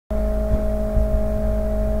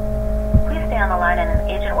on the line and an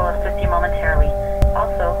agent will assist you momentarily.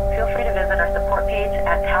 Also, feel free to visit our support page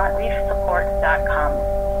at talentreefsupport.com.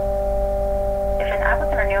 If an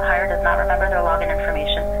applicant or new hire does not remember their login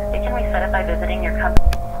information, they can reset it by visiting your company.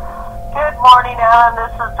 Good morning, Alan.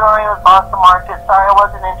 This is Doreen with Boston Market. Sorry I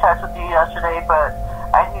wasn't in touch with you yesterday, but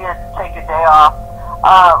I needed to take a day off.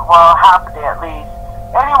 Well, half a day at least.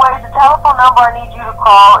 Anyways, the telephone number I need you to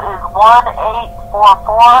call is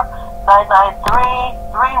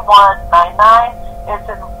 1-844-993-3199. It's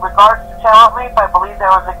in regards to Talent Reef. I believe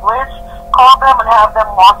there was a glitch. Call them and have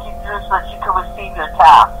them walk you through so that you can receive your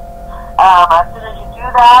task. As soon as you do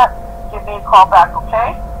that, give me a call back,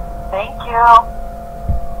 okay? Thank you.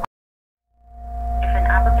 If an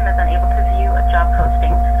applicant is unable to view a job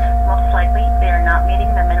posting, most likely they are not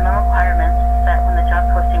meeting the minimum requirements set when the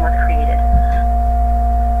job posting was created.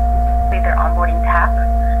 Their onboarding tab.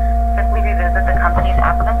 Simply revisit the company's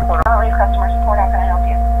applicant portal. Customer support, how can I help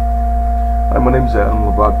you? Hi, my name is Adam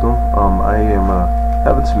Lovato. I am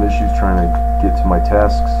having some issues trying to get to my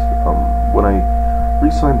tasks. When I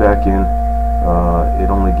re-sign back in,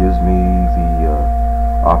 it only gives me the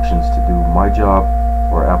options to do my job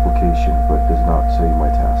or application, but does not say my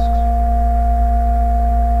tasks.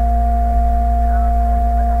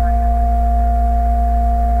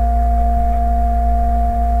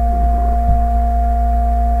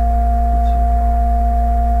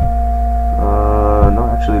 No,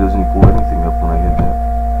 actually it doesn't pull anything up when I hit that.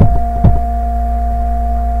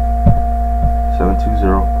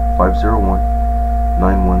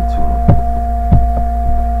 720-501-9121.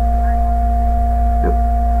 Yep.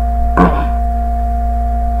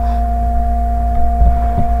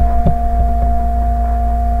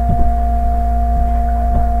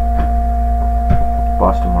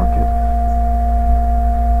 Boston Market.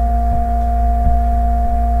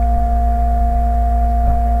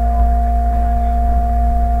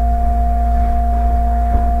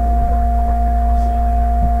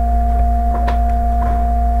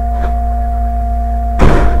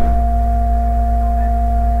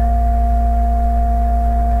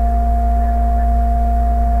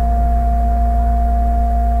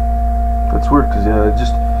 That's weird because I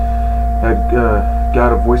just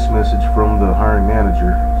got a voice message from the hiring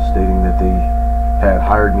manager stating that they had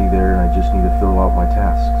hired me there and I just need to fill out my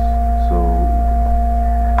tasks. So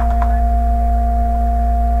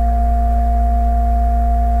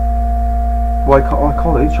well, I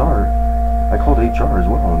called HR. I called HR as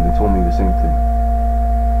well and they told me the same thing.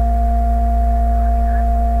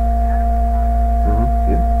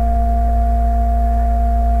 Yeah.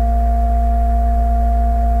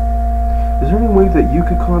 Is there any way that you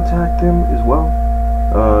could contact them as well,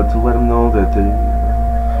 to let them know that they...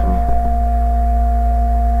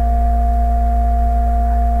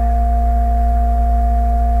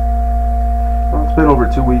 Well, it's been over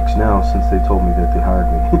 2 weeks now since they told me that they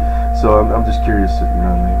hired me, so I'm just curious, you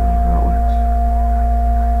know, how it works.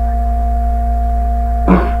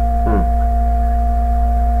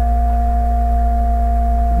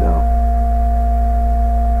 No.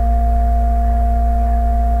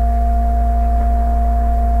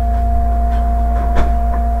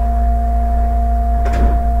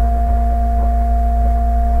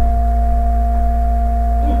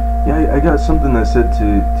 Yeah, I got something that said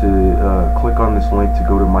to click on this link to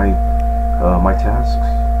go to my my tasks.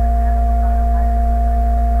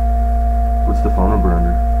 What's the phone number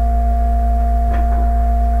under?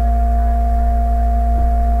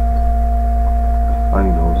 I don't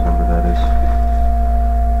even know what number that is.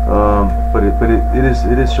 But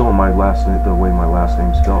it is showing my last name, the way my last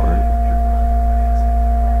name's spelled, right?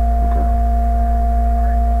 Okay.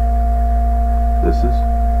 This is.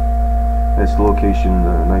 It's the location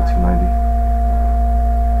 1990.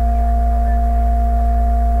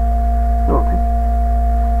 Okay.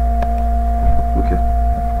 Okay.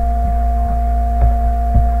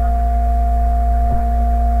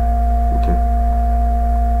 Okay.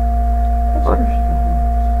 All right.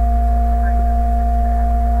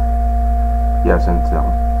 Yeah, send it to that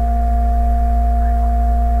one.